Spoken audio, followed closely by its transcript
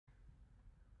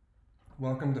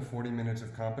Welcome to 40 Minutes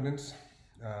of Competence.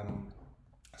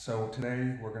 So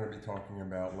today we're going to be talking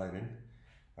about lighting.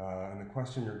 And the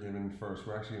question you're given first,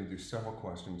 we're actually going to do several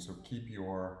questions, so keep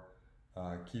your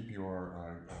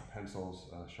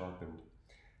pencils sharpened.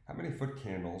 How many foot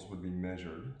candles would be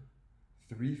measured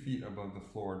 3 feet above the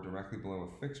floor directly below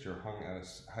a fixture hung at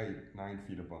a height 9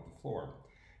 feet above the floor?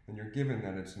 And you're given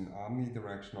that it's an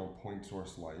omnidirectional point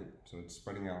source light, so it's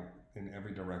spreading out in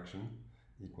every direction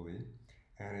equally.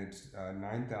 And it's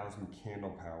 9,000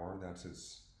 candle power. That's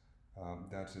how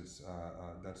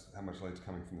much light's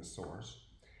coming from the source.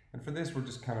 And for this, we're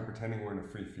just kind of pretending we're in a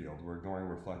free field. We're ignoring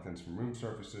reflectance from room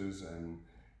surfaces and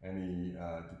any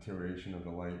deterioration of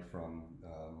the light from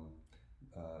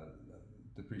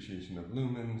depreciation of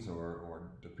lumens or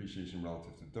depreciation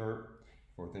relative to dirt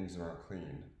for things that aren't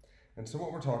cleaned. And so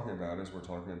what we're talking about is a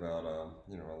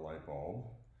light bulb.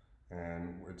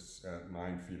 And it's at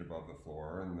 9 feet above the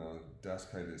floor, and the desk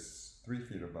height is 3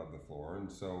 feet above the floor, and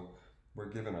so we're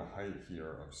given a height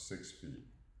here of 6 feet.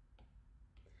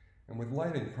 And with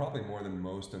lighting, probably more than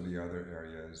most of the other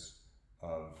areas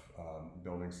of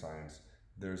building science,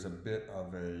 there's a bit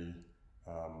of a,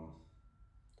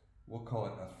 we'll call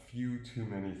it a few too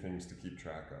many things to keep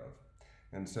track of.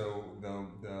 And so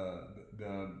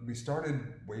we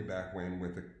started way back when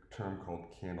with a term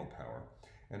called candle power.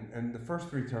 And the first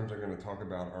three terms I'm going to talk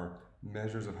about are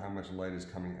measures of how much light is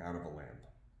coming out of a lamp.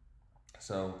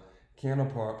 So candle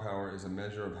power is a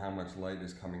measure of how much light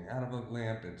is coming out of a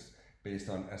lamp. It's based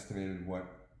on estimated what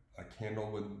a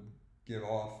candle would give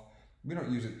off. We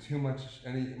don't use it too much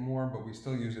anymore, but we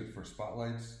still use it for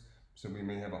spotlights. So we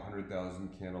may have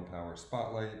 100,000 candle power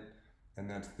spotlight, and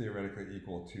that's theoretically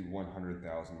equal to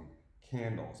 100,000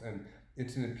 candles. And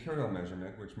it's an imperial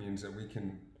measurement, which means that we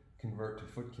can convert to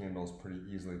foot candles pretty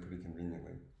easily, pretty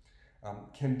conveniently.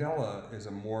 Candela is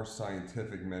a more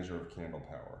scientific measure of candle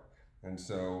power. And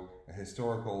so a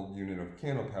historical unit of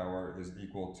candle power is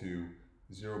equal to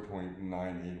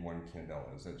 0.981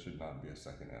 candelas. That should not be a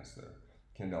second S there.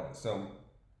 Candelas. So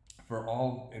for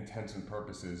all intents and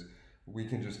purposes, we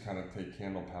can just kind of take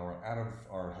candle power out of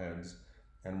our heads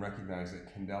and recognize that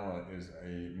candela is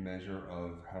a measure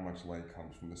of how much light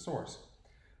comes from the source.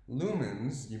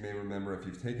 Lumens, you may remember if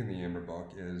you've taken the Amber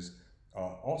book, is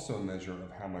also a measure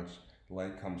of how much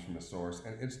light comes from the source,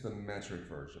 and it's the metric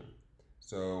version.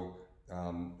 So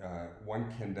 1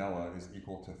 candela is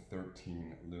equal to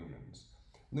 13 lumens.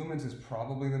 Lumens is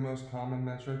probably the most common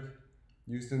metric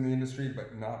used in the industry,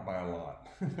 but not by a lot.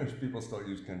 There's people still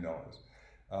use candelas.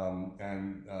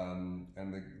 And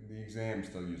the exam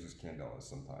still uses candelas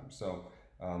sometimes. So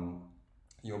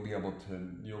the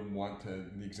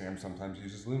exam sometimes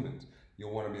uses lumens.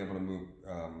 You'll want to be able to move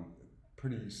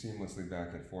pretty seamlessly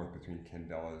back and forth between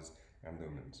candelas and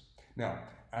lumens. Now,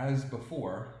 as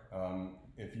before,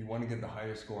 if you want to get the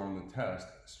highest score on the test,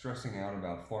 stressing out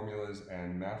about formulas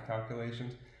and math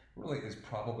calculations really is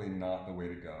probably not the way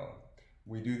to go.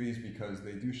 We do these because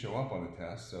they do show up on the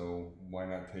test, so why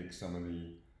not take some of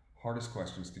the hardest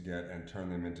questions to get and turn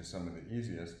them into some of the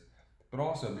easiest? But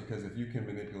also because if you can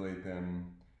manipulate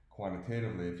them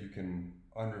quantitatively, if you can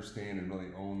understand and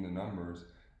really own the numbers,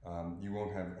 you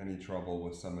won't have any trouble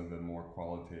with some of the more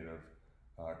qualitative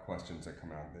questions that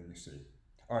come out that you see.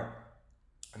 All right,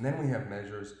 and then we have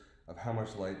measures of how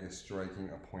much light is striking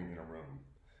a point in a room.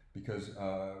 Because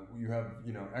you have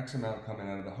X amount coming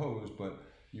out of the hose, but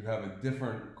you have a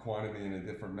different quantity and a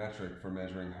different metric for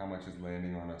measuring how much is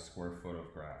landing on a square foot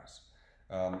of grass.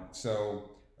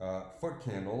 Foot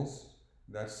candles,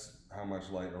 that's how much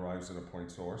light arrives at a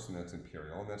point source, and that's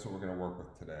imperial, and that's what we're going to work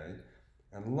with today.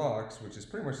 And lux, which is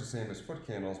pretty much the same as foot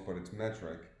candles, but it's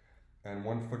metric, and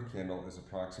 1 foot candle is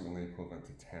approximately equivalent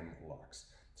to 10 lux.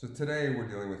 So today we're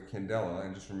dealing with candela,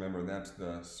 and just remember that's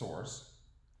the source,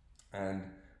 and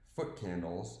foot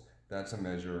candles, that's a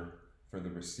measure for the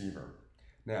receiver.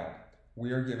 Now,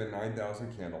 we are given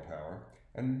 9,000 candle power,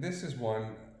 and this is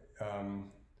one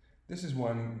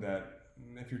that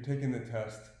if you're taking the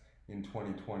test in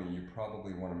 2020, you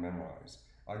probably want to memorize.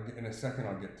 In a second,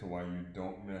 I'll get to why you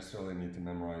don't necessarily need to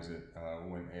memorize it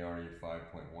when ARE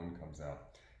 5.1 comes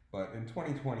out. But in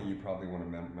 2020, you probably want to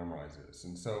memorize this.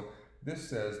 And so this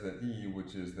says that E,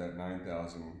 which is that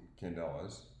 9,000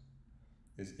 candelas,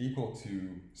 is equal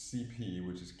to CP,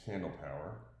 which is candle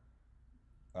power.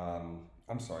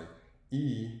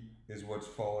 E is what's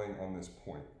falling on this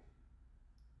point.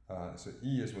 So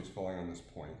E is what's falling on this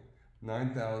point.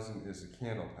 9,000 is the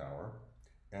candle power,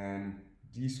 and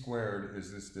D squared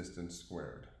is this distance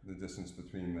squared, the distance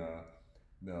between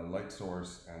the light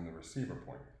source and the receiver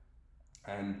point.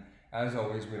 And as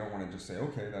always, we don't want to just say,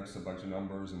 okay, that's a bunch of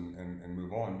numbers and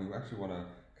move on. We actually want to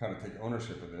kind of take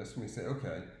ownership of this, and we say,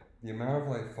 okay, the amount of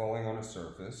light falling on a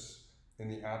surface in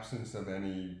the absence of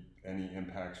any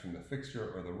impacts from the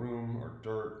fixture or the room or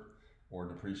dirt or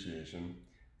depreciation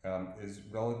is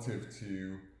relative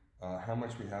to how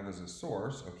much we have as a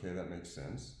source. Okay, that makes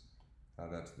sense.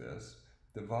 That's this,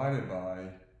 divided by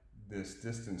this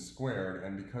distance squared,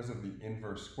 and because of the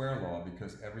inverse square law,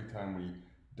 because every time we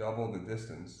double the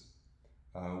distance,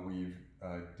 we've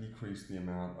decreased the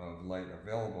amount of light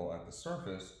available at the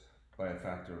surface by a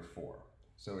factor of 4.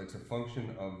 So it's a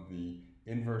function of the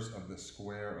inverse of the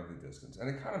square of the distance. And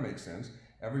it kind of makes sense.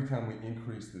 Every time we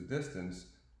increase the distance,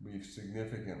 we've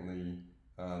significantly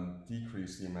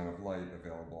decreased the amount of light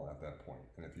available at that point.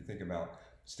 And if you think about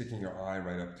sticking your eye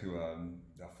right up to a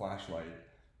flashlight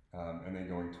and then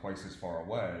going twice as far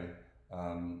away,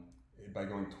 by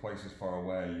going twice as far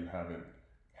away, you haven't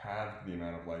halved the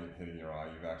amount of light hitting your eye,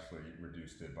 you've actually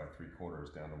reduced it by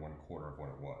 3/4 down to 1/4 of what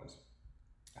it was.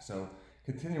 So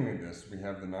continuing this, we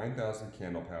have the 9,000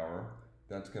 candle power.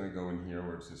 That's going to go in here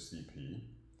where it says CP.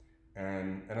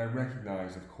 And I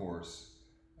recognize, of course,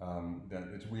 that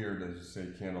it's weird to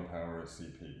say candle power is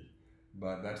CP.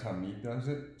 But that's how Mead does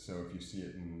it. So if you see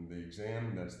it in the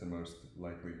exam, that's the most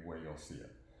likely way you'll see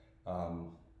it.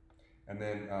 And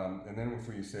then if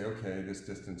we say, okay, this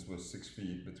distance was 6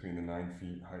 feet between the 9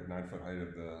 foot height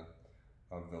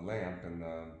of the lamp and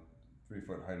the 3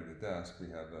 foot height of the desk, we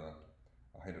have a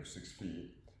height of 6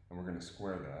 feet, and we're going to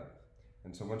square that.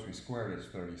 And so once we square it, it's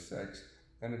 36,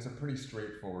 and it's a pretty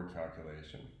straightforward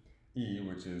calculation. E,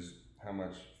 which is how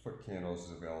much foot candles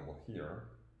is available here,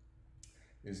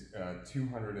 is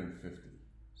 250.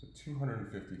 So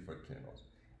 250 foot candles.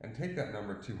 And take that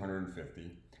number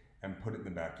 250 and put it in the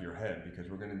back of your head, because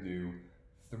we're going to do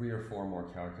 3 or 4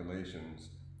 more calculations,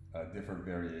 different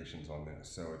variations on this.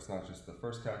 So it's not just the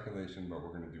first calculation, but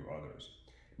we're going to do others.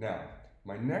 Now,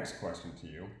 my next question to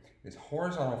you is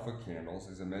horizontal foot candles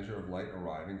is a measure of light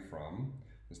arriving from,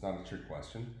 it's not a trick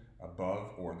question,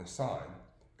 above or the side.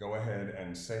 Go ahead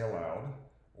and say aloud,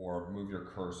 or move your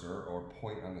cursor, or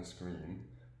point on the screen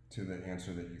to the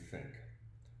answer that you think.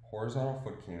 Horizontal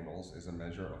foot candles is a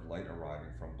measure of light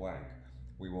arriving from blank.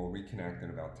 We will reconnect in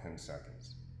about 10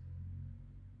 seconds.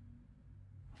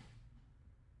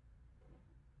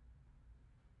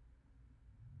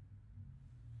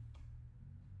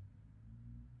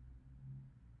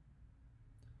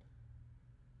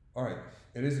 All right,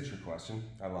 it is a trick question.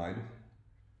 I lied.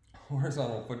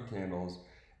 Horizontal foot candles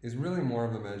is really more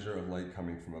of a measure of light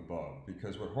coming from above,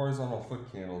 because what horizontal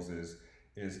foot candles is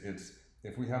it's,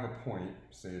 if we have a point,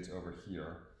 say it's over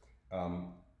here,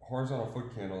 horizontal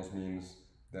foot candles means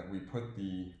that we put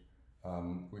the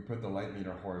light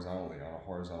meter horizontally on a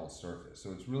horizontal surface.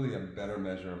 So it's really a better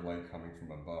measure of light coming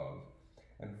from above.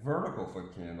 And vertical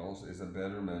foot candles is a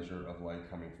better measure of light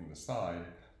coming from the side.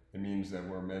 It means that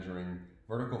we're measuring,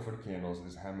 vertical foot candles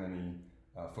is how many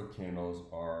foot candles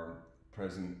are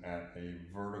present at a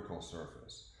vertical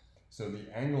surface. So the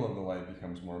angle of the light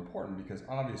becomes more important, because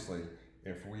obviously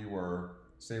if we were,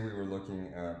 say we were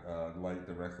looking at light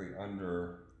directly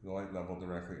under, the light level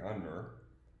directly under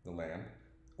the lamp,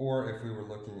 or if we were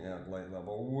looking at light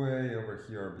level way over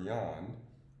here or beyond,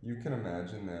 you can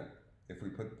imagine that if we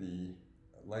put the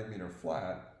light meter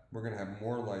flat, we're going to have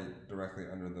more light directly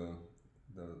under the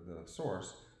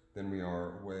source than we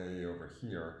are way over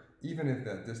here, even if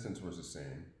that distance was the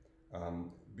same,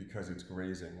 because it's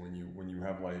grazing. When you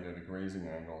have light at a grazing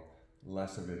angle,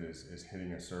 less of it is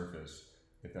hitting a surface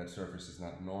if that surface is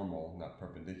not normal, not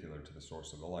perpendicular to the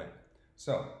source of the light.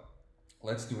 So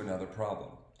let's do another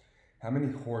problem. How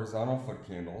many horizontal foot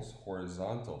candles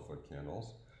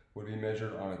would be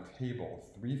measured on a table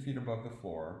 3 feet above the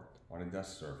floor on a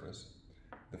desk surface?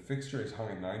 The fixture is hung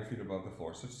at 9 feet above the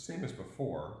floor, so it's the same as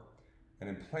before. And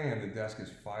in plan, the desk is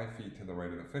 5 feet to the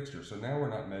right of the fixture. So now we're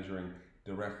not measuring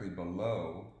directly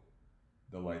below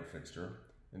the light fixture,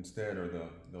 instead, or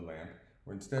the lamp.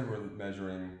 Instead, we're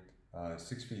measuring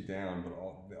 6 feet down,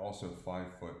 but also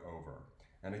 5 foot over.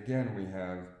 And again, we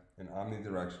have an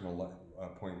omnidirectional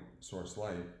point source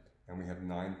light, and we have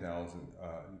 9,000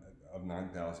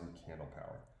 candle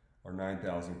power, or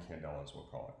 9,000 candelas, we'll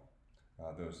call it.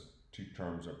 Those two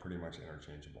terms are pretty much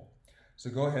interchangeable. So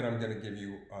go ahead, I'm going to give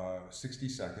you 60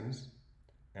 seconds,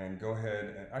 and go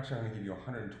ahead, and actually I'm going to give you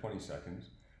 120 seconds.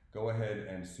 Go ahead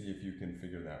and see if you can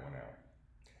figure that one out.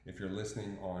 If you're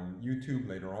listening on YouTube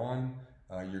later on,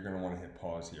 you're going to want to hit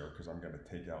pause here, because I'm going to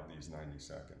take out these 90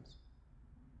 seconds.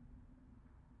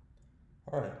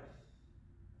 All right,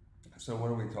 so what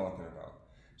are we talking about?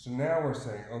 So now we're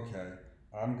saying, okay,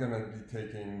 I'm going to be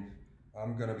taking a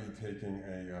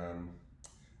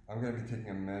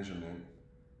measurement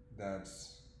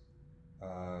that's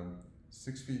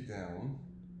 6 feet down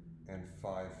and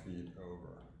 5 feet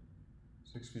over.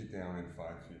 6 feet down and 5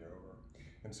 feet over.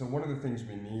 And so one of the things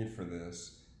we need for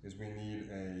this is we need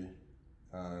a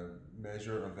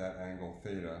measure of that angle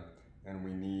theta, and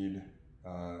we need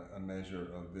a measure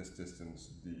of this distance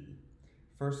d.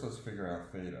 First, let's figure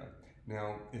out theta.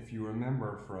 Now, if you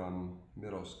remember from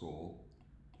middle school,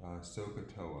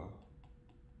 SOHCAHTOA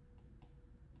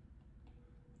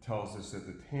tells us that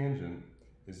the tangent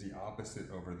is the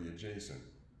opposite over the adjacent.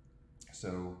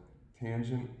 So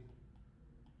tangent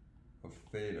of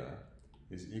theta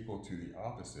is equal to the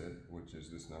opposite, which is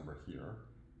this number here,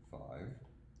 5,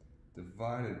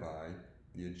 divided by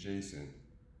the adjacent,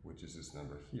 which is this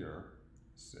number here,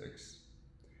 6.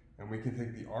 And we can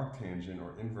take the arctangent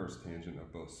or inverse tangent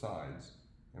of both sides,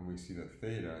 and we see that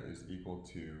theta is equal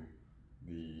to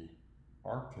the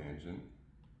arctangent,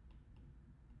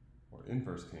 or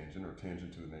inverse tangent, or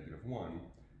tangent to the -1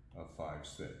 of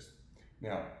 5/6.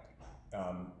 Now,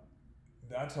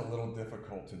 that's a little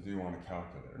difficult to do on a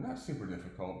calculator. Not super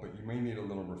difficult, but you may need a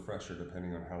little refresher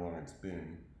depending on how long it's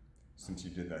been since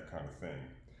you did that kind of thing.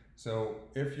 So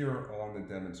if you're on the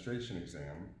demonstration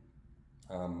exam,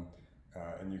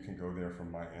 and you can go there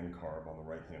from my NCARB on the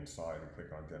right-hand side and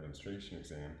click on demonstration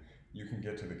exam, you can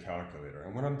get to the calculator.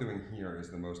 And what I'm doing here is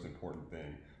the most important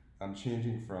thing. I'm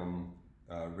changing from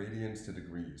radians to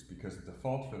degrees, because the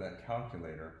default for that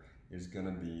calculator is going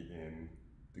to be in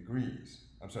degrees.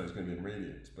 I'm sorry, it's going to be in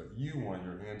radians, but you want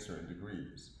your answer in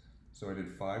degrees. So I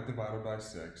did 5 divided by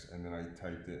 6, and then I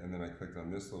typed it, and then I clicked on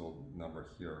this little number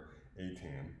here,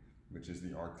 atan, which is the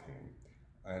arctan.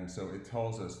 And so it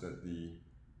tells us that the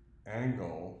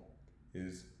angle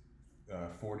is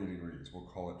 40 degrees. We'll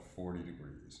call it 40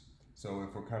 degrees. So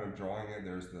if we're kind of drawing it,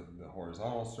 there's the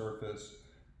horizontal surface,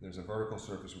 there's a vertical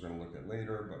surface we're going to look at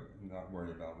later, but not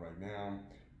worry about right now.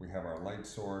 We have our light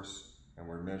source, and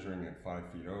we're measuring at 5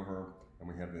 feet over, and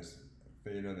we have this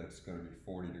theta that's going to be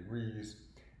 40 degrees.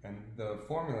 And the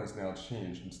formula has now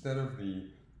changed. Instead of the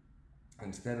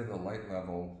light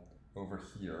level over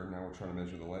here, now we're trying to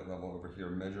measure the light level over here,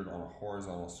 measured on a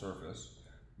horizontal surface,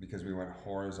 because we went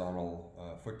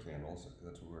horizontal foot candles.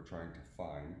 That's what we're trying to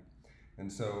find.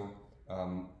 And so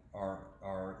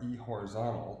our E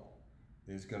horizontal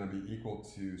is going to be equal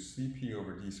to CP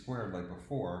over D squared like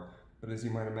before, but as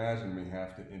you might imagine, we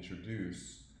have to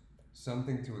introduce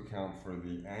something to account for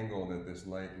the angle that this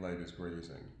light is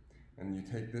grazing. And you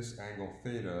take this angle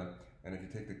theta, and if you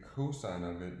take the cosine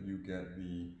of it, you get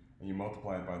and you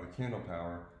multiply it by the candle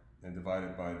power and divide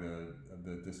it by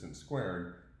the distance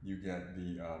squared, you get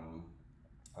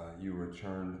you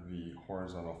return the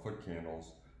horizontal foot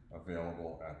candles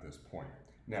available at this point.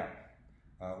 Now,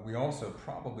 we also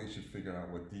probably should figure out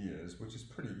what D is, which is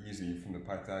pretty easy from the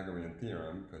Pythagorean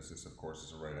theorem, because this, of course,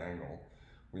 is a right angle.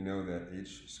 We know that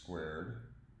h squared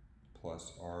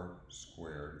plus r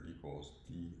squared equals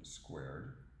d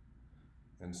squared.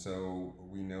 And so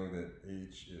we know that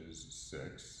h is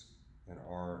 6 and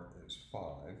r is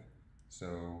 5.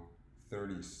 So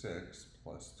 36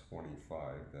 plus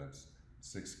 25, that's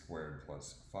 6 squared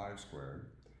plus 5 squared,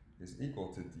 is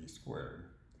equal to d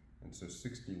squared. And so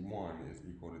 61 is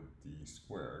equal to d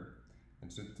squared.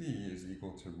 And so d is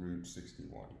equal to root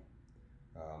 61.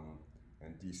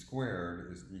 And d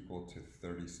squared is equal to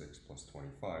 36 plus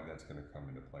 25. That's going to come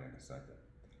into play in a second.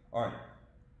 All right,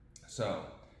 so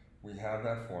we have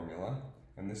that formula.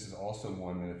 And this is also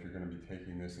one that if you're going to be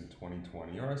taking this in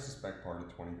 2020, or I suspect part of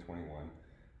 2021,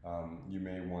 you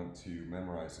may want to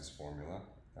memorize this formula.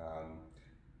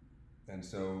 And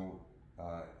so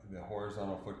the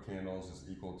horizontal foot candles is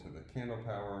equal to the candle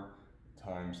power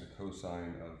times the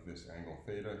cosine of this angle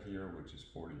theta here, which is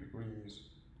 40 degrees,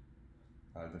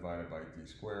 divided by d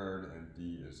squared, and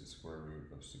d is the square root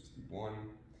of 61.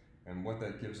 And what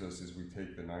that gives us is we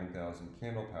take the 9,000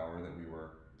 candle power that we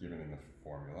were given in the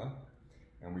formula,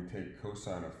 and we take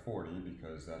cosine of 40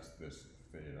 because that's this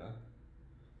theta,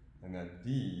 and that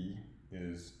d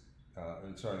is,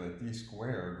 that d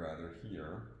squared rather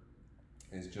here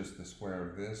is just the square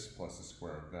of this plus the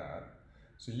square of that.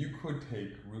 So you could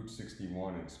take root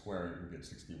 61 and square it and get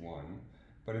 61,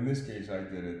 but in this case I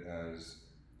did it as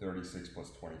 36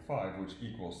 plus 25, which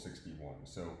equals 61.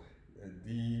 So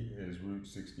d is root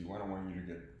 61. I don't want you to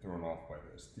get thrown off by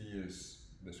this. D is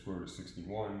the square root of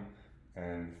 61,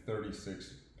 and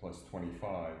 36 plus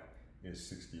 25 is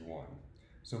 61.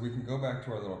 So we can go back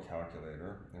to our little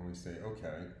calculator and we say,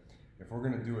 okay, if we're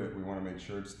going to do it, we want to make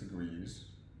sure it's degrees,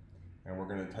 and we're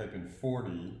going to type in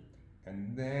 40,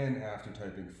 and then after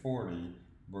typing 40,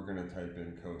 we're going to type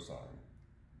in cosine,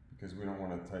 because we don't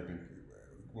want to type in,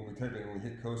 when we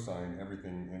hit cosine,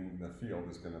 everything in the field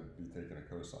is going to be taking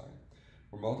a cosine.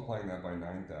 we're multiplying that by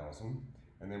 9,000,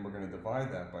 and then we're going to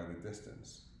divide that by the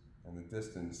distance, and the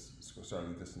distance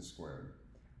squared.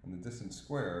 And the distance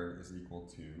squared is equal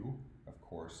to, of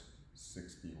course,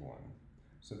 61.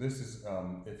 So this is,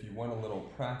 if you want a little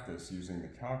practice using the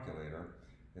calculator,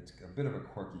 it's a bit of a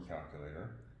quirky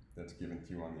calculator that's given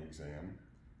to you on the exam.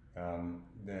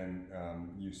 Then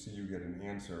you see you get an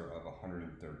answer of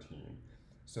 113.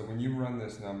 So when you run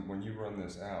this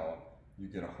out, you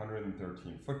get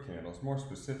 113 foot candles. More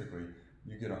specifically,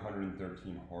 you get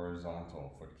 113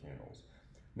 horizontal foot candles.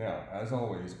 Now, as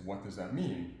always, what does that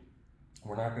mean?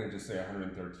 We're not going to just say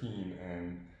 113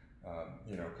 and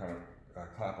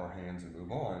clap our hands and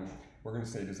move on. We're going to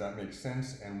say, does that make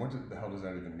sense? And what the hell does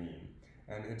that even mean?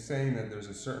 And it's saying that there's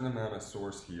a certain amount of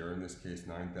source here, in this case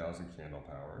 9,000 candle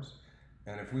powers.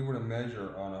 And if we were to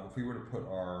measure if we were to put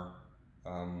our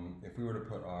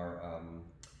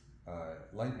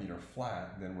light meter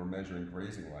flat, then we're measuring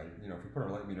grazing light. You know, if we put our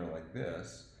light meter like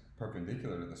this,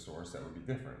 perpendicular to the source, that would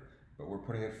be different. But we're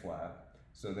putting it flat,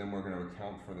 so then we're going to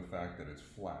account for the fact that it's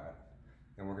flat,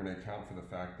 and we're going to account for the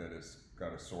fact that it's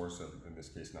got a source of, in this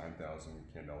case, 9,000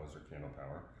 candelas or candle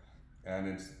power, and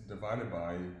it's divided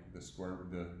by the square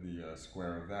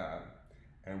of that,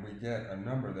 and we get a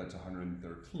number that's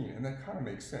 113, and that kind of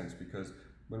makes sense because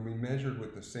when we measured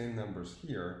with the same numbers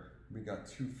here, we got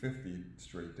 250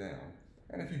 straight down.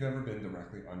 And if you've ever been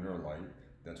directly under a light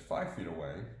that's 5 feet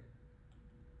away,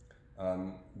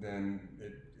 and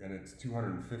it's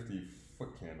 250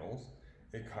 foot candles,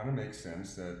 it kind of makes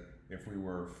sense that if we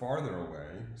were farther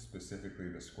away, specifically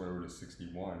the square root of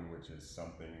 61, which is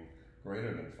something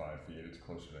greater than 5 feet, it's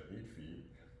closer to 8 feet.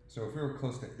 So if we were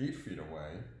close to 8 feet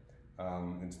away,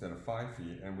 instead of 5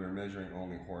 feet, and we were measuring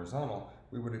only horizontal,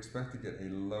 we would expect to get a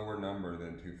lower number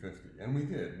than 250. And we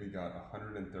did. We got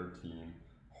 113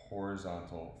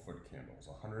 horizontal foot candles.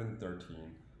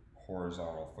 113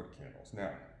 horizontal foot candles.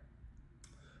 Now,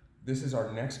 this is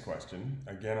our next question.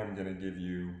 Again, I'm going to give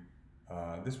you,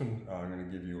 I'm going to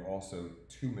give you also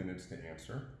 2 minutes to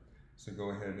answer. So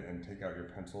go ahead and take out your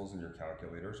pencils and your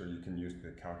calculators, or you can use the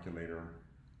calculator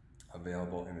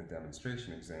available in the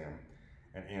demonstration exam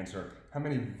and answer how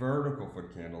many vertical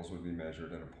foot candles would be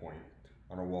measured at a point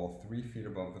on a wall 3 feet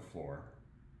above the floor.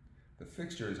 The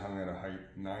fixture is hung at a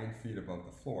height 9 feet above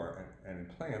the floor, and in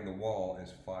plan, the wall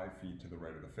is 5 feet to the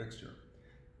right of the fixture,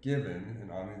 given an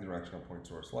omnidirectional point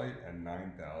source light and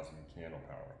 9,000 candle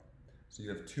power. So you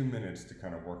have 2 minutes to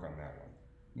kind of work on that one.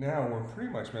 Now we're pretty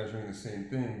much measuring the same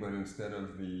thing, but instead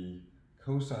of the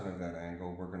cosine of that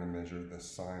angle, we're going to measure the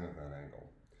sine of that angle.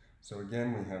 So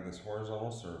again, we have this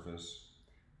horizontal surface,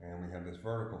 and we have this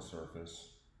vertical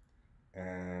surface,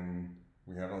 and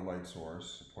we have a light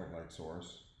source, a point light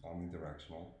source,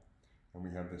 omnidirectional, and we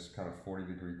have this kind of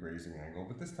 40-degree grazing angle.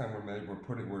 But this time we're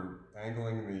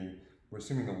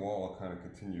assuming the wall kind of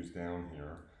continues down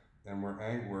here, and we're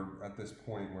at this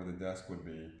point where the desk would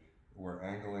be. We're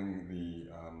angling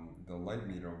the light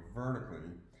meter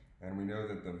vertically, and we know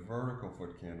that the vertical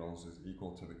foot candles is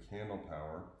equal to the candle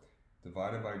power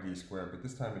divided by d squared, but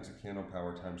this time it's a candle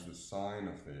power times the sine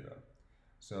of theta.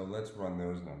 So let's run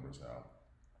those numbers out.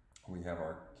 We have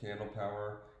our candle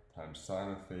power times sine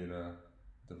of theta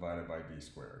divided by d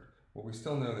squared. Well, we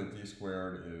still know that d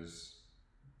squared is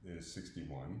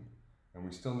 61, and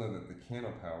we still know that the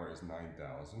candle power is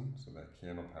 9,000, so that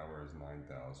candle power is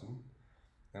 9,000.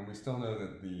 And we still know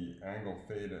that the angle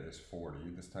theta is 40.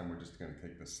 This time we're just going to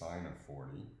take the sine of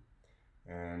 40.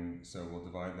 And so we'll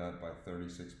divide that by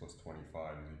 36 plus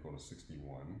 25 is equal to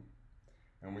 61.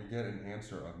 And we get an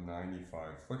answer of 95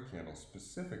 foot candles.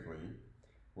 Specifically,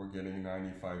 we're getting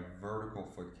 95 vertical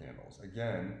foot candles.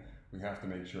 Again, we have to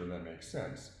make sure that makes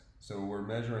sense. So we're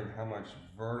measuring how much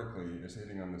vertically is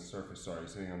hitting on this surface,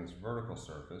 sitting on this vertical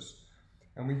surface.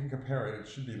 And we can compare it. It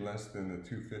should be less than the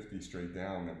 250 straight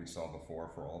down that we saw before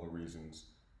for all the reasons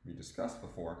we discussed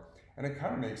before. And it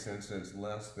kind of makes sense that it's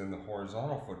less than the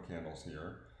horizontal foot candles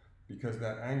here because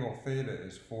that angle theta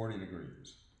is 40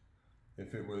 degrees.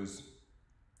 If it was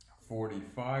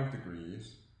 45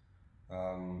 degrees,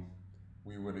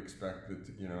 we would expect that,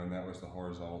 and that was the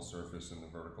horizontal surface and the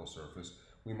vertical surface,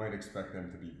 we might expect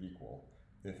them to be equal.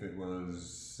 If it was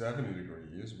 70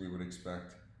 degrees, we would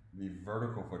expect the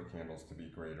vertical foot candles to be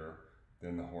greater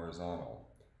than the horizontal.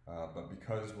 But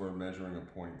because we're measuring a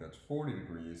point that's 40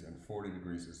 degrees, and 40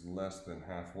 degrees is less than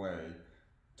halfway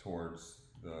towards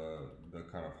the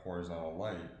kind of horizontal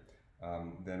light,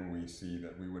 then we see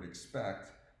that we would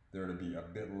expect there to be a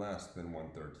bit less than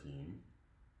 113.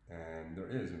 And there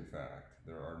is, in fact,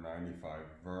 there are 95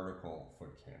 vertical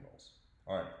foot candles.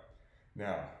 All right,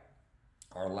 now,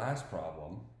 our last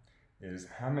problem is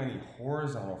how many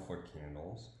horizontal foot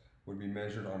candles would be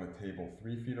measured on a table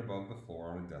 3 feet above the floor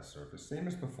on a desk surface, same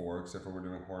as before, except for we're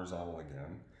doing horizontal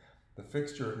again. The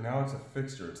fixture, now it's a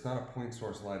fixture, it's not a point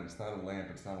source light, it's not a lamp,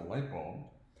 it's not a light bulb,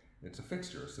 it's a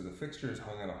fixture. So the fixture is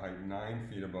hung at a height 9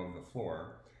 feet above the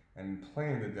floor, and in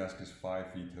plan the desk is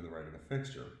 5 feet to the right of the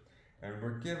fixture. And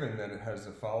we're given that it has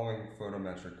the following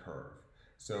photometric curve.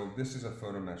 So this is a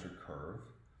photometric curve,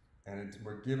 and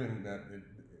we're given that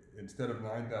instead of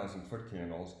 9,000 foot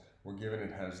candles, we're given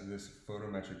it has this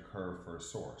photometric curve for a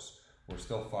source. We're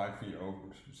still 5 feet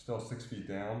over, still 6 feet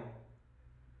down,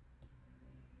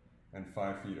 and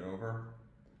 5 feet over.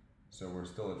 So we're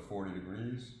still at 40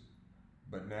 degrees,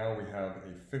 but now we have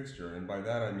a fixture, and by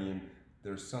that I mean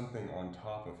there's something on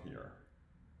top of here,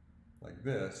 like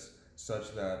this,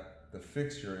 such that the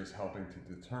fixture is helping to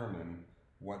determine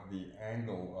what the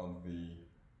angle of the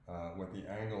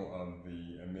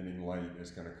emitting light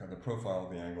is going to, the profile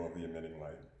of the angle of the emitting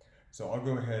light. So I'll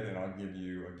go ahead and I'll give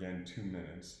you again 2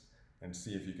 minutes and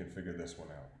see if you can figure this one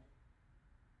out.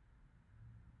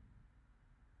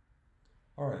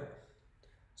 All right,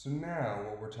 so now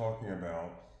what we're talking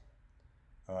about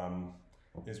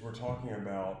is we're talking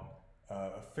about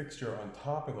a fixture on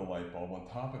top of the light bulb, on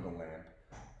top of the lamp,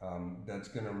 that's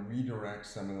going to redirect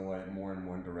some of the light more in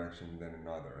one direction than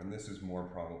another. And this is more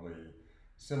probably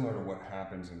similar to what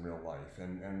happens in real life.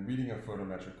 And reading a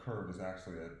photometric curve is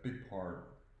actually a big part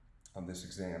of this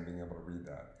exam, being able to read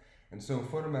that. And so a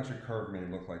photometric curve may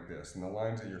look like this. And the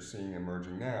lines that you're seeing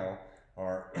emerging now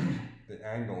are the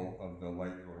angle of the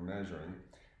light you're measuring.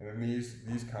 And then these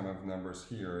kind of numbers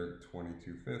here at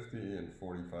 2250 and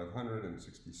 4500 and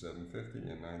 6750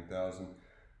 and 9000,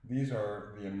 these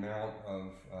are the amount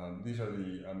of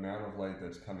light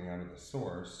that's coming out of the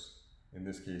source, in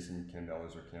this case in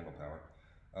candelas or candle power,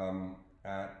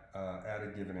 at a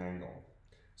given angle.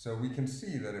 So we can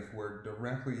see that if we're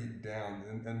directly down,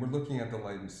 and we're looking at the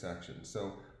light in sections.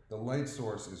 So the light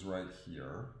source is right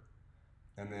here,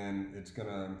 and then it's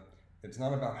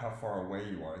not about how far away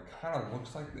you are. It kind of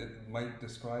looks like it might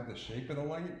describe the shape of the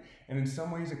light, and in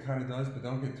some ways it kind of does, but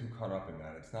don't get too caught up in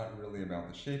that. It's not really about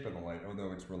the shape of the light,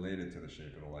 although it's related to the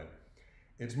shape of the light.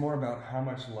 It's more about how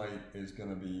much light is going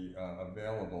to be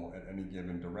available at any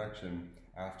given direction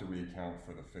after we account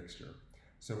for the fixture.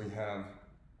 So we have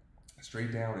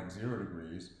straight down at 0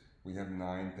 degrees, we have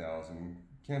 9,000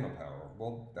 candle power.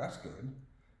 Well, that's good.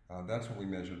 That's what we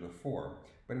measured before.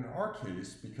 But in our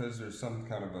case, because there's some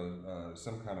kind of a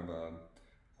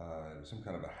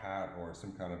hat or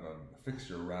some kind of a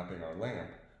fixture wrapping our lamp,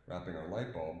 wrapping our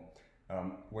light bulb,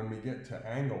 when we get to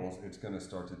angles, it's going to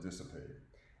start to dissipate.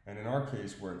 And in our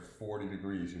case, we're at 40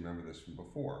 degrees. You remember this from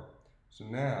before. So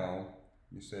now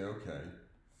you say, okay,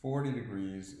 40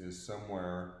 degrees is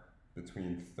somewhere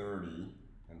between 30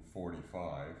 and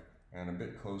 45, and a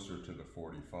bit closer to the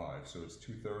 45. So it's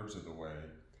 2/3 of the way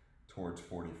towards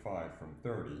 45 from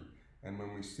 30. And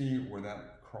when we see where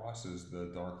that crosses the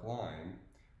dark line,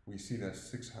 we see that's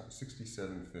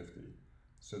 6750.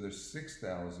 So there's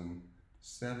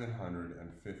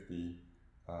 6,750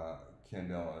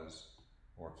 candelas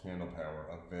or candle power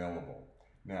available.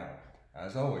 Now,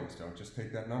 as always, don't just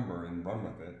take that number and run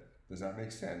with it. Does that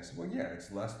make sense? Well, yeah,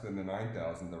 it's less than the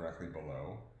 9,000 directly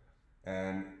below.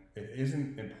 And it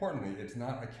isn't, importantly, it's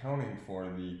not accounting for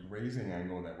the grazing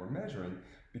angle that we're measuring,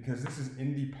 because this is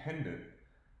independent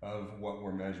of what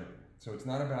we're measuring. So it's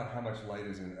not about how much light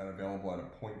is available at a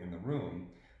point in the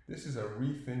room. This is a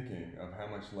rethinking of how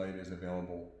much light is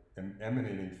available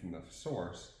emanating from the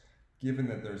source, given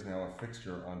that there's now a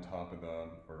fixture on top of the,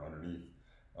 or underneath,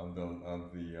 of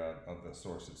the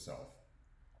source itself.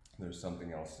 There's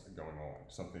something else going on,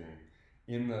 something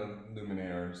in the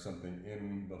luminaire, something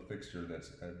in the fixture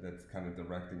that's kind of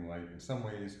directing light in some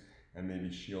ways and maybe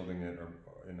shielding it or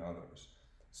in others.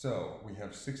 So we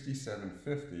have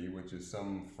 6750, which is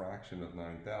some fraction of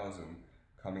 9,000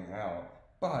 coming out,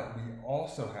 but we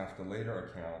also have to later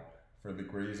account for the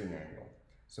grazing angle.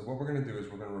 So what we're going to do is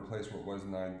we're going to replace what was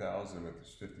 9,000 with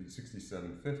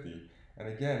 6750, and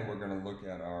again we're going to look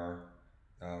at our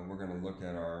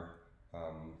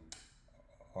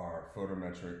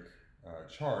photometric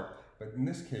chart, but in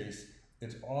this case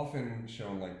it's often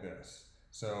shown like this.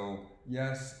 So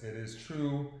yes, it is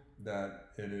true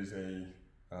that it is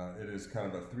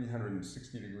kind of a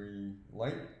 360 degree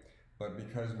light, but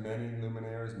because many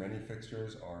luminaires, many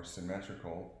fixtures are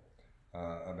symmetrical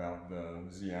about the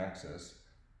z-axis,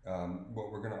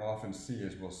 what we're going to often see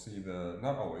is we'll see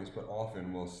not always, but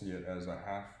often we'll see it as a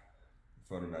half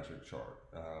photometric chart.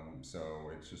 So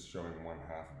it's just showing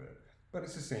 1/2 of it, but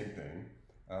it's the same thing.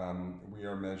 We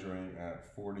are measuring at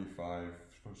 40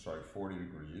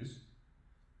 degrees,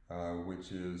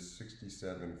 which is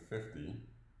 6750.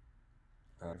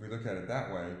 If we look at it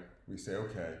that way, we say,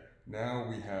 okay, now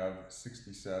we have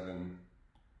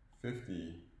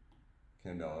 6750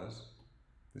 candelas.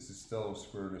 This is still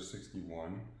square root of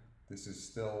 61. This is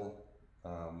still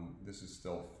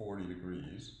 40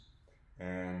 degrees.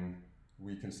 And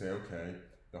we can say, okay,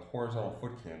 the horizontal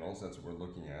foot candles, that's what we're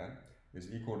looking at,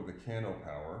 is equal to the candle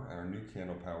power, and our new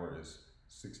candle power is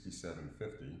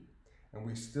 6750. And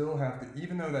we still have to,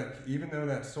 even though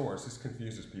that source, this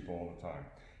confuses people all the time,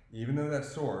 even though that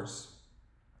source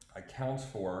accounts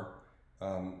for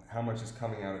how much is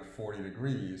coming out at 40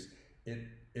 degrees,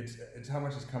 it's how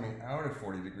much is coming out at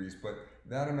 40 degrees, but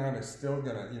that amount is still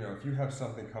gonna, if you have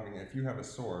something coming, if you have a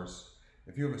source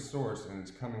and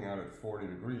it's coming out at 40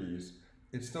 degrees,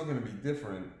 it's still gonna be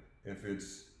different if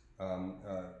it's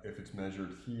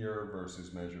measured here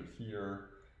versus measured here.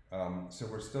 So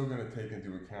we're still going to take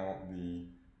into account the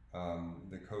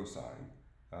cosine.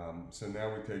 So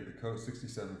now we take the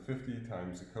 6750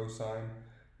 times the cosine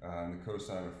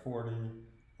of 40,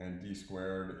 and d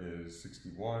squared is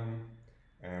 61,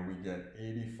 and we get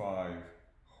 85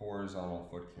 horizontal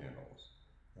foot candles.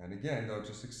 And again, don't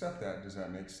just accept that. Does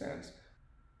that make sense?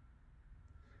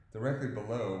 Directly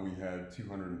below, we had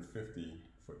 250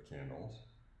 foot candles,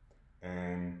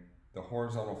 and the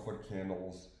horizontal foot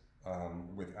candles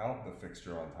without the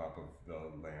fixture on top of the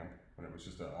lamp, when it was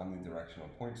just an omnidirectional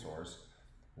point source,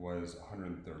 was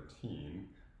 113.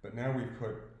 But now we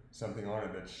put something on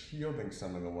it that's shielding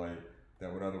some of the light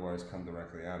that would otherwise come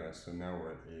directly at us. So now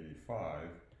we're at 85,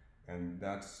 and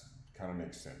that's kind of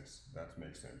makes sense. That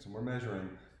makes sense. And we're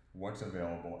measuring what's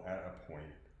available at a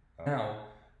point. Now,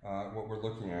 what we're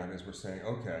looking at is we're saying,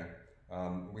 okay,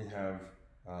 we have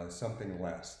something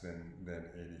less than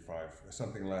 85,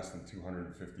 something less than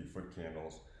 250 foot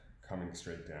candles coming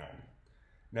straight down.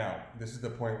 Now, this is the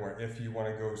point where if you want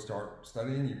to go start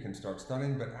studying, you can start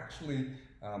studying, but actually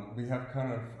we have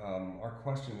kind of, our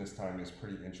question this time is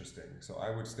pretty interesting. So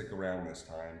I would stick around this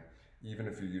time, even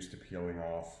if you're used to peeling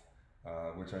off,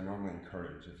 which I normally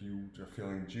encourage. If you are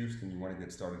feeling juiced and you want to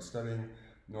get started studying,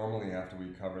 normally after we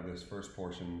cover this first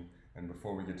portion and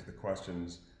before we get to the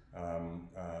questions, I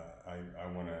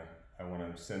want to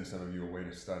send some of you away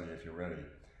to study if you're ready,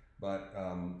 but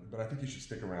I think you should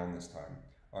stick around this time.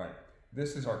 All right,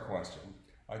 this is our question.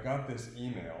 I got this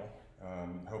email.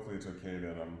 Hopefully it's okay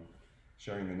that I'm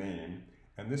sharing the name.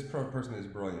 And this person is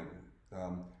brilliant.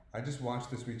 I just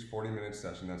watched this week's 40-minute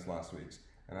session. That's last week's,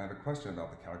 and I have a question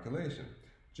about the calculation.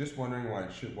 Just wondering why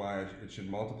it should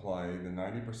multiply the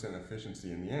 90%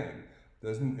 efficiency in the end.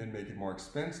 Doesn't it make it more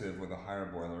expensive with a higher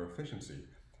boiler efficiency?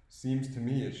 Seems to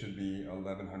me it should be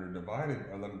 11,000 divided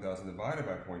by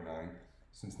 0.9,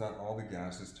 since not all the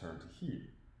gases turn to heat.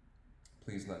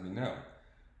 Please let me know.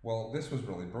 Well, this was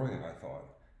really brilliant, I thought,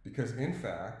 because in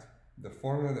fact, the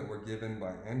formula that we're given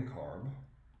by NCARB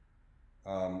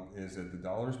is that the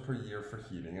dollars per year for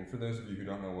heating, and for those of you who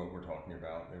don't know what we're talking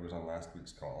about, it was on last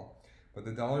week's call, but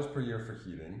the dollars per year for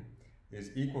heating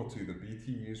is equal to the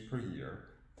BTUs per year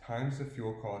times the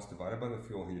fuel cost divided by the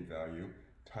fuel heat value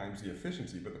times the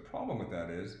efficiency. But the problem with that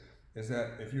is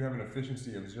that if you have an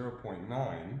efficiency of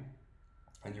 0.9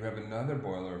 and you have another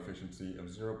boiler efficiency of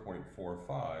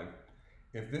 0.45,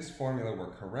 if this formula were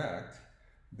correct,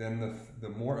 then the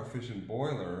more efficient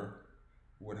boiler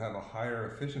would have a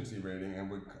higher efficiency rating and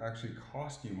would actually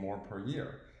cost you more per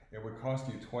year. It would cost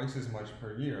you twice as much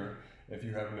per year if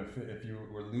you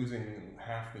were losing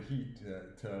half the heat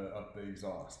to up the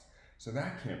exhaust. So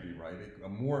that can't be right. A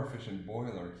more efficient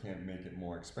boiler can't make it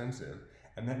more expensive,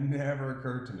 and that never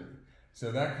occurred to me.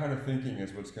 So that kind of thinking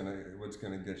is what's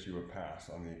gonna get you a pass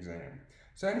on the exam.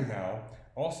 So anyhow,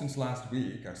 all since last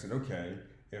week, I said, okay,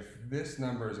 if this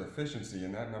number is efficiency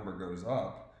and that number goes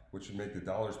up, which would make the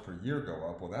dollars per year go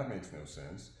up, well, that makes no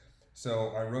sense. So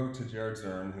I wrote to Jared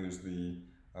Zern, who's the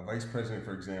Vice President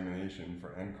for Examination for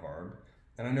NCARB,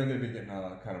 and I know they've been getting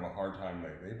kind of a hard time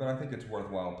lately, but I think it's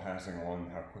worthwhile passing on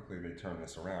how quickly they turn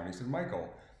this around. He said, Michael,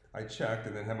 I checked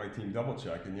and then had my team double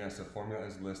check, and yes, the formula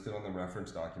as listed on the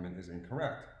reference document is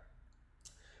incorrect.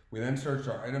 We then searched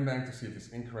our item bank to see if this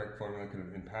incorrect formula could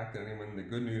have impacted anyone. The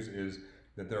good news is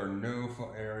that there are no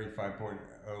ARE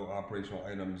 5.0 operational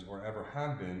items, or ever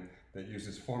have been, that use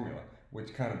this formula,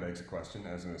 which kind of begs a question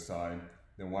as an aside,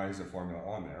 then why is the formula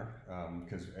on there?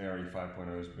 Because ARE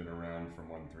 5.0 has been around for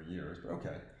 1-3 years, but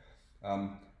okay.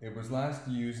 It was last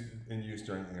used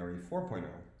during ARE 4.0.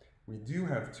 We do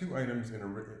have 2 items in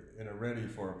a ready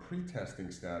for a pre-testing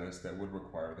status that would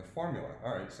require the formula.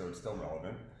 All right, so it's still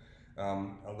relevant.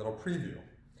 A little preview.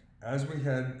 As we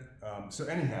had, so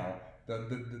anyhow,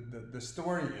 the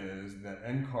story is that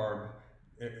NCARB,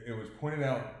 it was pointed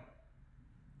out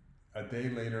a day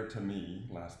later to me,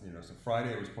 so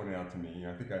Friday it was pointed out to me.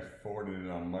 I think I forwarded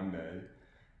it on Monday,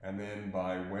 and then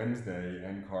by Wednesday,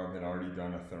 NCARB had already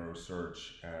done a thorough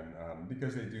search, and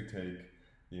because they do take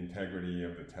the integrity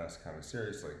of the test kind of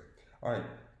seriously. All right,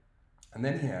 and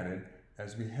then he added,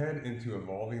 as we head into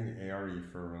evolving the ARE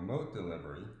for remote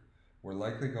delivery, we're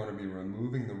likely going to be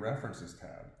removing the References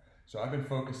tab. So I've been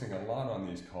focusing a lot on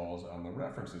these calls on the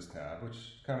References tab,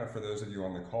 which kind of for those of you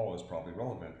on the call is probably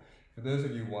relevant. For those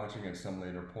of you watching at some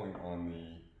later point on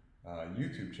the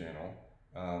YouTube channel,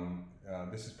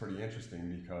 this is pretty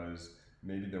interesting because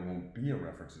maybe there won't be a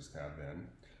References tab then.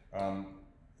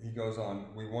 He goes on,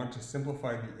 we want to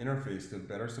simplify the interface to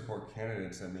better support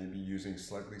candidates that may be using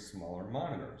slightly smaller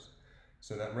monitors.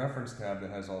 So that reference tab that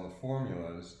has all the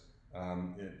formulas,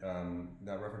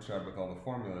 that reference tab with all the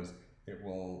formulas, it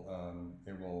will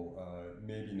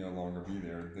maybe no longer be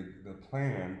there. The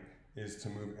plan is to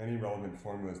move any relevant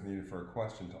formulas needed for a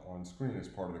question to on screen as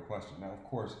part of the question. Now, of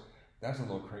course, that's a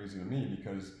little crazy to me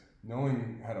because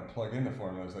knowing how to plug in the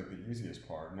formula is like the easiest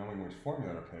part. Knowing which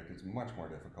formula to pick is much more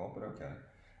difficult, but okay.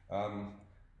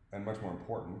 And much more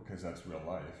important because that's real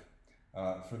life.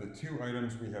 For the two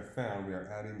items we have found, we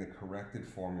are adding the corrected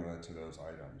formula to those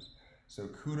items. So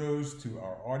kudos to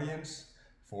our audience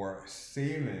for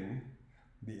saving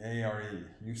the ARE.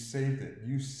 You saved it.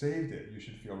 You saved it. You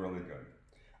should feel really good.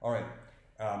 All right.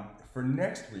 For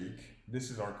next week,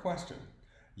 this is our question.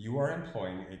 You are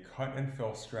employing a cut and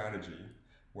fill strategy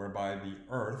whereby the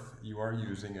earth you are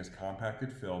using as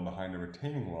compacted fill behind a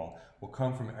retaining wall will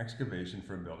come from excavation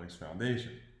for a building's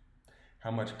foundation.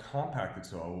 How much compacted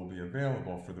soil will be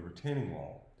available for the retaining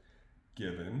wall?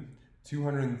 Given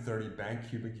 230 bank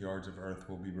cubic yards of earth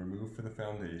will be removed for the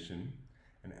foundation,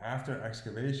 and after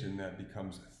excavation that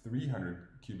becomes 300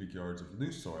 cubic yards of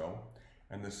loose soil,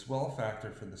 and the swell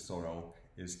factor for the soil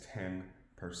is 10%.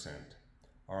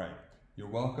 All right, you're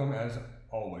welcome as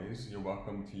always, you're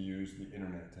welcome to use the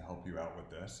internet to help you out with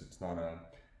this. It's not a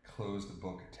closed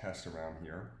book test around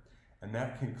here. And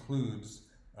that concludes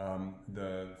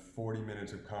the 40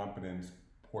 minutes of competence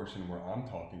portion where I'm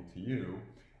talking to you.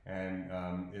 And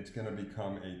it's going to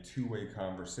become a two-way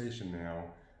conversation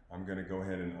now. I'm going to go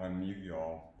ahead and unmute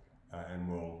y'all and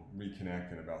we'll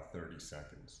reconnect in about 30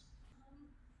 seconds.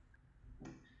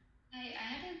 I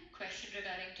had a question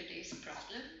regarding today's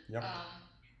problem. Yep.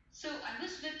 So I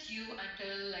was with you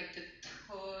until like the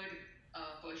third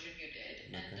version you did,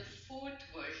 Okay. and the fourth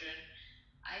version,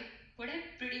 what I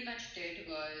pretty much did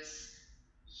was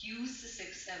use the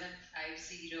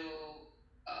 6750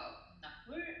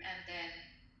 number and then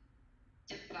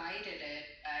divided it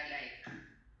by like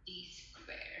d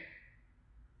square.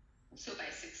 So by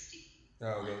 60.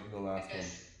 Oh, the last one.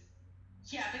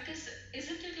 Yeah, because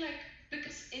isn't it like,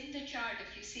 because in the chart,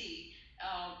 if you see,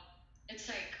 it's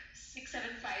like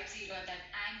 6750 at that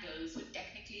angle, so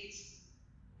technically it's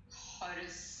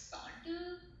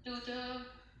horizontal to the...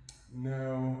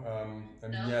 No, I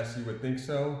mean, No? yes, you would think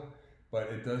so, but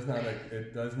it does not.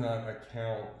 It does not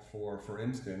account for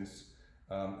instance,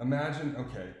 imagine.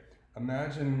 Okay,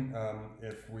 imagine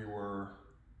if we were,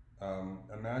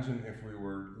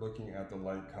 looking at the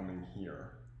light coming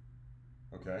here.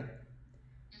 Okay,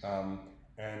 and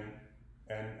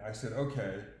I said,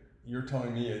 okay, you're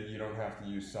telling me you don't have to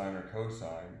use sine or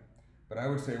cosine. But I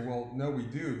would say, well, no, we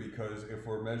do, because if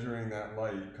we're measuring that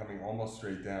light coming almost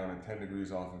straight down and 10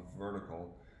 degrees off of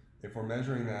vertical, if we're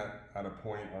measuring that at a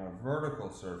point on a vertical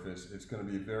surface, it's going to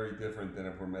be very different than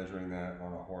if we're measuring that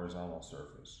on a horizontal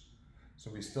surface. So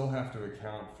we still have to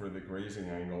account for the grazing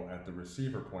angle at the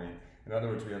receiver point. In other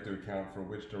words, we have to account for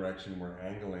which direction we're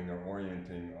angling or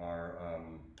orienting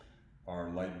our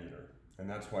light meter. And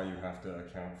that's why you have to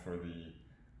account for the,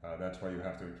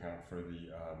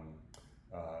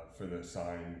 for the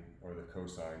sine or the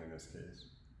cosine in this case.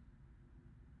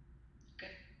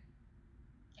 Okay.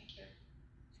 Thank you.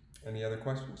 Any other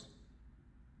questions?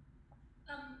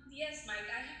 Yes, Mike,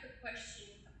 I have a question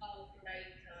about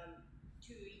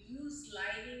to use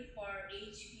lighting for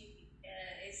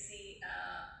HVAC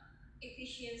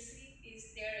efficiency.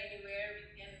 Is there anywhere we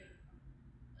can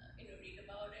read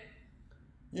about it?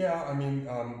 Yeah, I mean,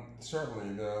 certainly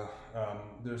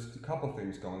there's a couple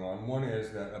things going on. One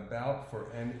is that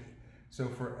for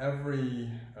every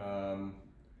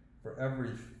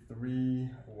 3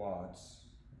 watts,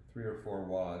 3 or 4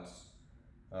 watts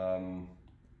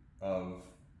of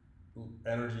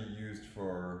energy used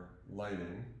for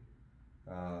lighting,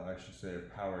 I should say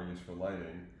of power used for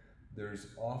lighting, there's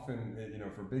often,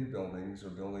 for big buildings or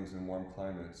buildings in warm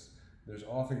climates, there's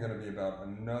often going to be about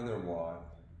another watt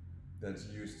that's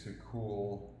used to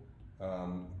cool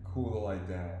the light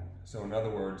down. So in other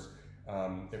words,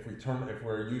 if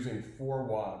we're using 4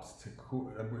 watts to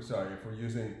cool, if we're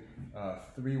using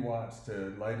 3 watts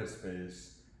to light a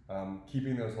space,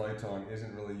 keeping those lights on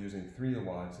isn't really using 3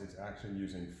 watts, it's actually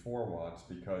using 4 watts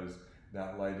because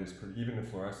that light is, even a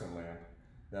fluorescent lamp,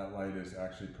 that light is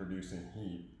actually producing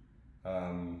heat.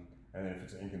 And if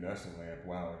it's an incandescent lamp,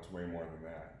 wow, it's way more than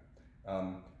that.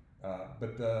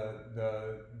 But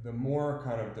the more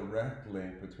kind of direct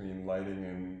link between lighting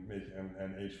and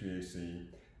HVAC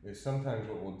is sometimes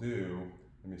what we'll do.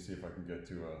 Let me see if I can get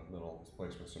to this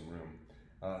place with some room.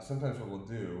 Sometimes what we'll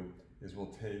do is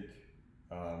we'll take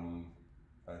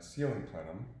a ceiling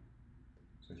plenum.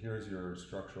 So here's your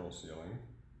structural ceiling.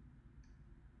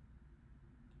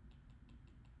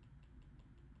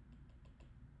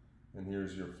 And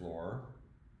here's your floor.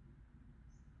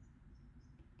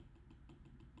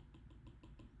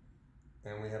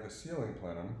 And we have a ceiling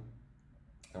plenum,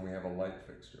 and we have a light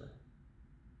fixture.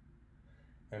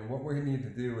 And what we need to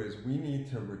do is we need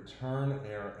to return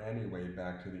air anyway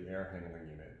back to the air handling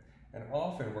unit. And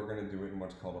often we're going to do it in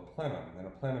what's called a plenum. And a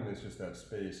plenum is just that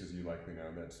space, as you likely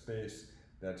know, that space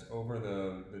that's over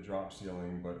the drop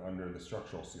ceiling but under the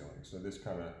structural ceiling. So this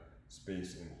kind of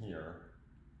space in here,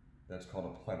 that's called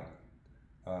a plenum.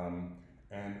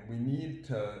 And we need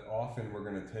to, often we're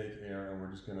going to take air and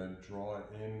we're just going to draw it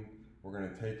in. We're going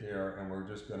to take air and we're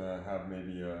just going to have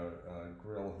maybe a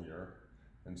grill here.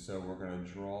 And so we're going to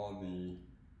draw the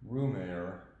room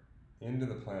air into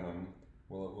the plenum.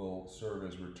 Well, it will serve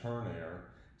as return air.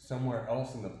 Somewhere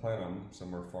else in the plenum,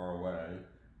 somewhere far away,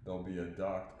 there'll be a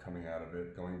duct coming out of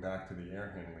it, going back to the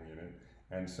air handling unit.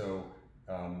 And so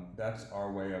that's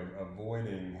our way of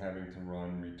avoiding having to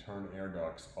run return air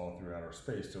ducts all throughout our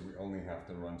space. So we only have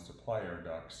to run supply air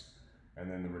ducts, and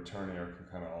then the return air can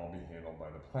kind of all be handled by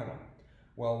the plenum.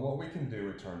 Well, what we can do,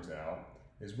 it turns out,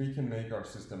 is we can make our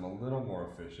system a little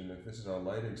more efficient. If this is our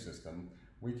lighting system,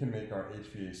 we can make our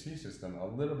HVAC system a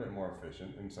little bit more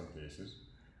efficient in some cases,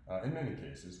 in many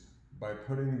cases, by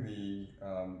putting the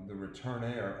return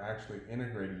air actually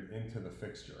integrated into the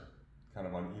fixture, kind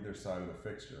of on either side of the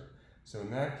fixture. So in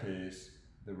that case,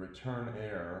 the return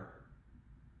air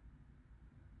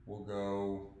will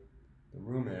go, the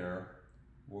room air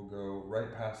will go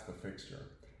right past the fixture.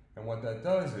 And what that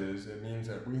does is it means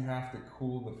that we have to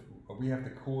cool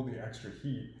the extra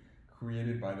heat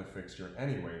created by the fixture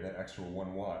anyway, that extra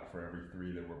 1 watt for every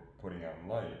 3 that we're putting out in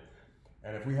light.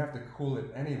 And if we have to cool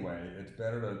it anyway, it's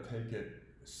better to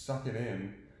suck it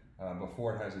in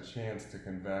before it has a chance to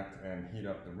convect and heat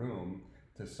up the room,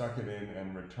 to suck it in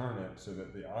and return it so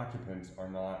that the occupants are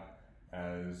not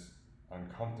as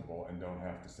uncomfortable and don't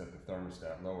have to set the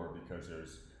thermostat lower because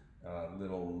there's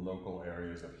little local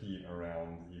areas of heat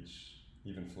around each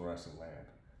even fluorescent lamp.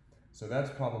 So that's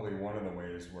probably one of the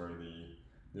ways where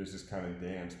there's this kind of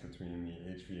dance between the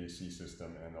HVAC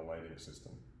system and the lighting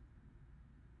system.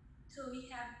 So we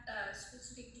have a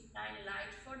specific design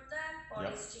light for that, or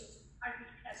Yep. it's just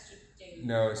architect has to tell you?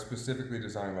 No, it's specifically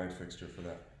designed light fixture for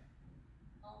that.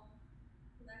 Oh,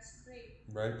 that's great.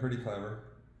 Right, pretty clever.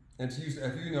 It's used,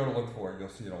 if you know to look for it, you'll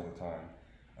see it all the time.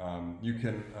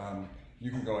 You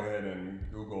can go ahead and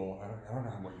Google, I don't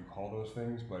know what you call those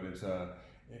things, but it's a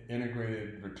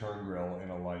integrated return grill in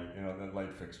a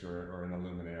light fixture or in a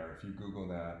luminaire. If you Google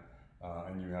that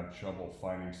and you have trouble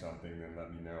finding something, then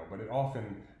let me know. But it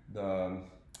often, the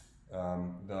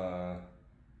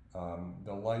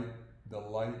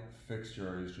light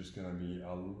fixture is just going to be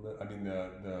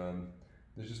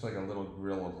there's just like a little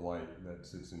grill of light that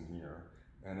sits in here.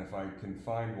 And if I can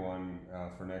find one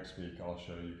for next week, I'll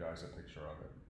show you guys a picture of it.